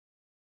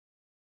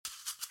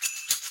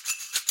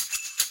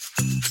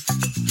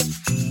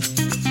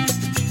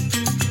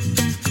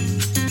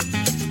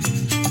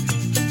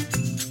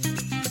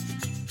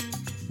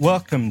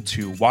Welcome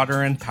to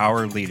Water and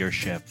Power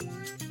Leadership,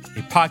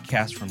 a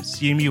podcast from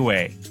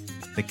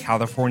CMUA, the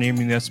California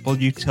Municipal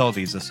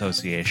Utilities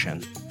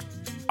Association.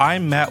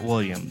 I'm Matt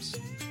Williams,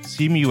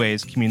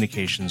 CMUA's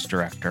Communications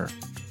Director.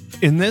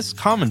 In this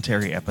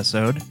commentary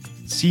episode,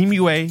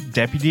 CMUA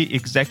Deputy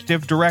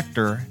Executive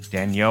Director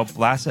Danielle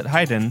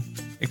Blassett-Hayden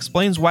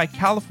explains why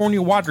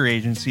California water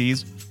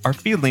agencies are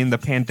feeling the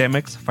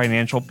pandemic's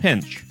financial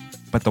pinch,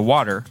 but the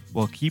water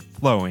will keep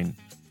flowing.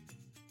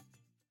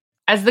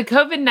 As the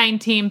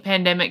COVID-19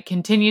 pandemic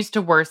continues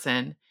to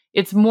worsen,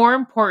 it's more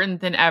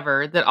important than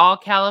ever that all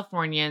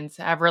Californians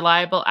have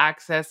reliable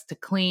access to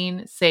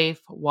clean, safe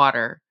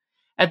water.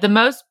 At the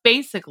most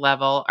basic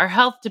level, our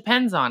health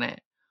depends on it.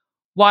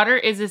 Water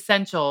is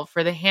essential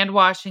for the hand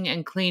washing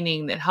and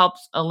cleaning that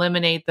helps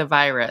eliminate the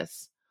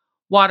virus.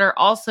 Water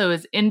also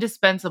is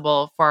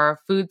indispensable for our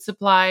food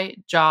supply,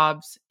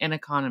 jobs, and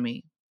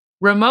economy.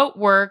 Remote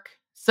work,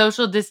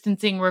 social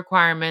distancing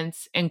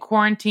requirements, and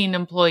quarantine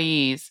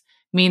employees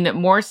mean that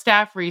more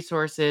staff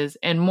resources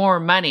and more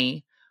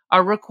money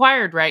are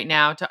required right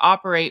now to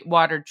operate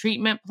water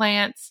treatment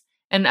plants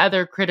and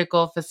other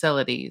critical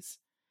facilities.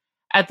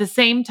 At the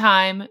same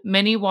time,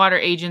 many water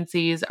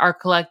agencies are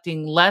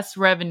collecting less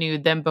revenue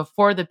than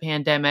before the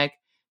pandemic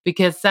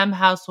because some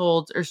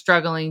households are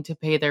struggling to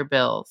pay their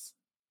bills.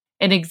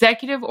 An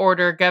executive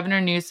order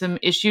Governor Newsom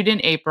issued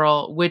in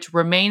April, which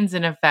remains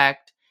in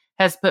effect,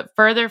 has put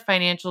further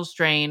financial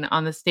strain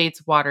on the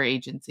state's water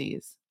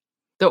agencies.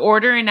 The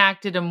order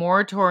enacted a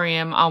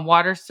moratorium on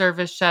water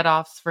service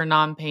shutoffs for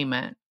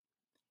non-payment.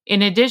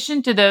 In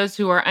addition to those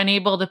who are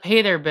unable to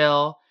pay their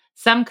bill,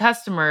 some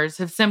customers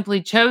have simply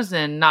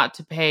chosen not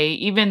to pay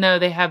even though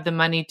they have the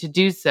money to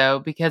do so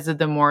because of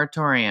the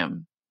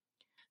moratorium.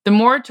 The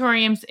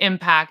moratorium's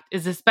impact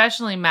is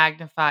especially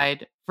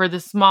magnified for the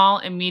small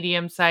and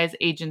medium-sized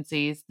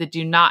agencies that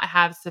do not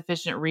have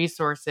sufficient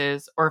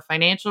resources or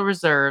financial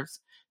reserves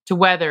to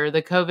weather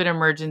the COVID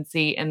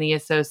emergency and the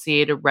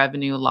associated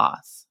revenue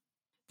loss.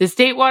 The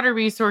State Water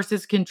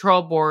Resources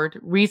Control Board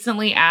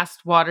recently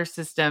asked water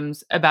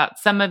systems about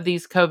some of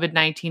these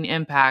COVID-19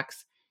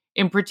 impacts,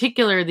 in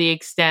particular the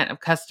extent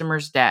of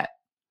customers' debt.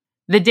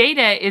 The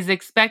data is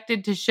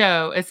expected to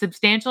show a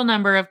substantial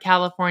number of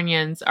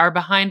Californians are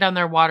behind on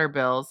their water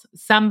bills,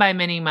 some by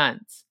many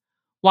months.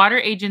 Water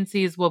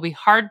agencies will be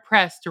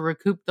hard-pressed to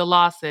recoup the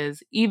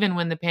losses even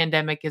when the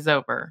pandemic is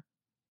over.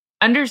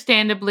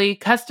 Understandably,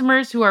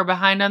 customers who are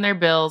behind on their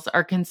bills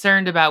are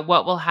concerned about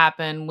what will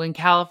happen when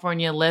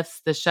California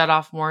lifts the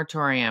shutoff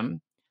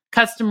moratorium.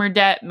 Customer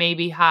debt may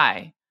be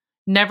high.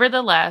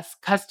 Nevertheless,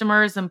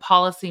 customers and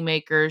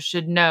policymakers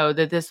should know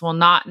that this will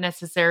not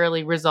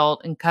necessarily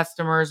result in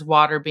customers'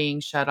 water being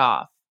shut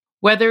off.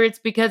 Whether it's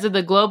because of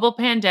the global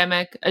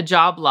pandemic, a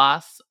job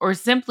loss, or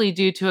simply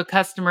due to a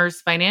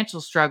customer's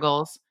financial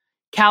struggles,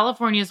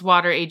 California's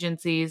water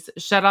agencies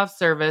shut off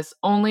service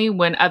only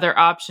when other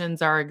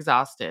options are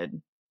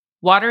exhausted.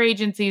 Water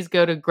agencies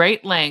go to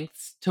great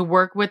lengths to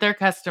work with their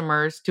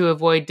customers to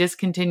avoid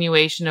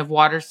discontinuation of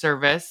water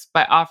service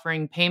by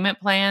offering payment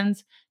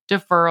plans,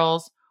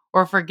 deferrals,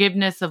 or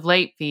forgiveness of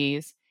late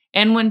fees,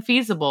 and when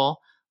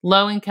feasible,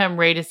 low-income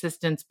rate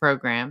assistance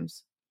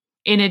programs.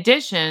 In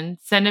addition,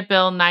 Senate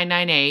Bill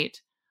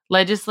 998,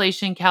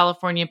 legislation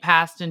California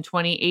passed in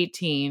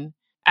 2018,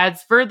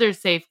 adds further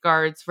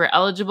safeguards for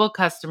eligible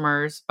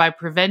customers by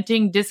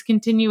preventing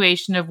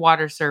discontinuation of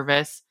water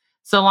service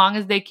so long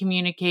as they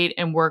communicate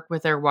and work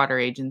with their water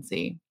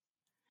agency.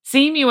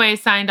 CMUA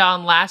signed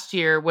on last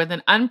year with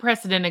an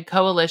unprecedented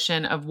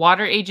coalition of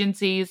water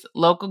agencies,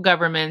 local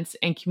governments,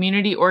 and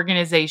community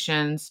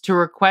organizations to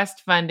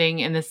request funding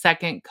in the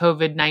second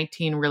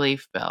COVID-19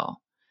 relief bill.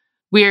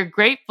 We are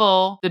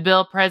grateful the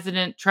bill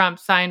President Trump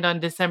signed on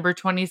December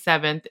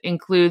 27th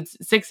includes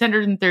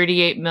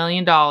 $638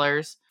 million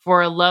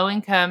for a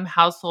low-income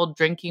household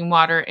drinking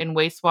water and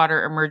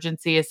wastewater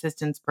emergency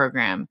assistance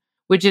program,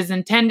 which is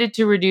intended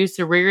to reduce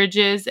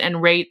arrearages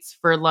and rates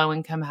for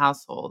low-income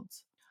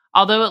households.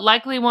 Although it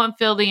likely won't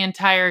fill the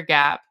entire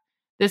gap,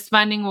 this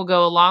funding will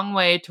go a long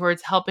way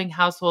towards helping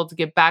households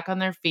get back on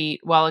their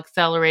feet while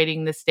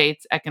accelerating the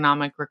state's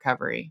economic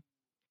recovery.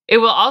 It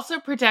will also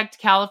protect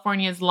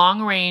California's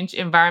long-range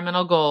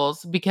environmental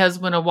goals because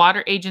when a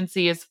water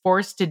agency is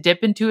forced to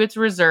dip into its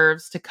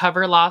reserves to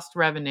cover lost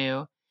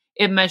revenue,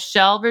 it must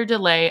shelve or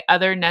delay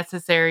other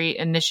necessary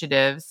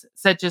initiatives,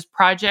 such as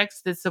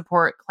projects that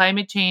support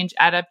climate change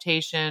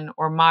adaptation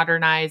or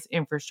modernize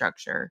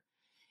infrastructure.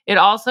 It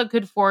also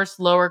could force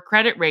lower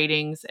credit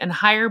ratings and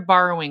higher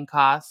borrowing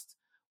costs,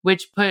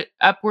 which put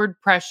upward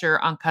pressure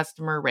on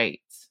customer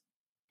rates.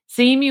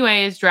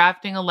 CMUA is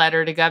drafting a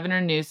letter to Governor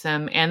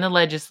Newsom and the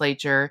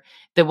legislature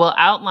that will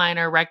outline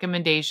our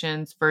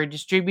recommendations for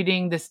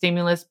distributing the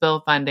stimulus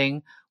bill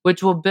funding,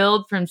 which will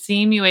build from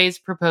CMUA's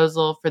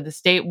proposal for the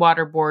State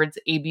Water Board's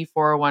AB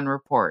 401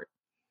 report.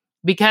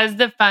 Because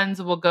the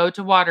funds will go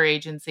to water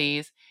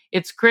agencies,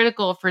 it's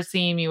critical for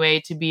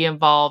CMUA to be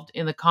involved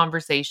in the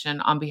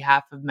conversation on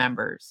behalf of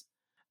members.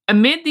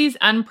 Amid these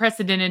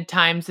unprecedented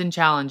times and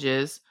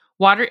challenges,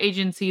 water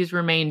agencies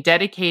remain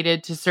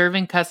dedicated to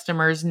serving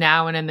customers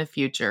now and in the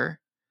future.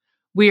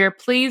 We are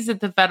pleased that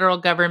the federal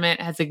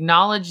government has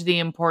acknowledged the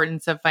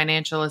importance of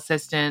financial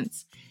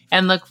assistance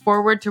and look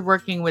forward to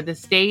working with the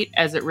state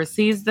as it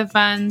receives the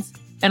funds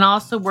and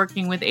also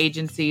working with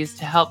agencies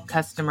to help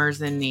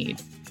customers in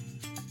need.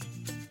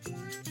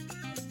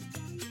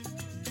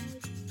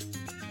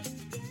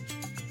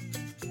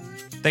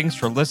 Thanks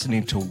for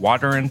listening to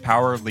Water and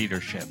Power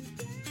Leadership,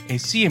 a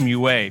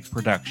CMUA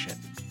production.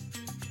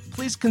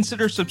 Please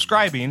consider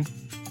subscribing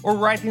or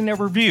writing a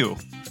review.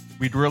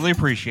 We'd really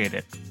appreciate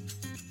it.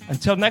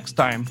 Until next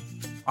time,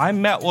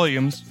 I'm Matt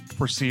Williams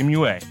for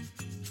CMUA.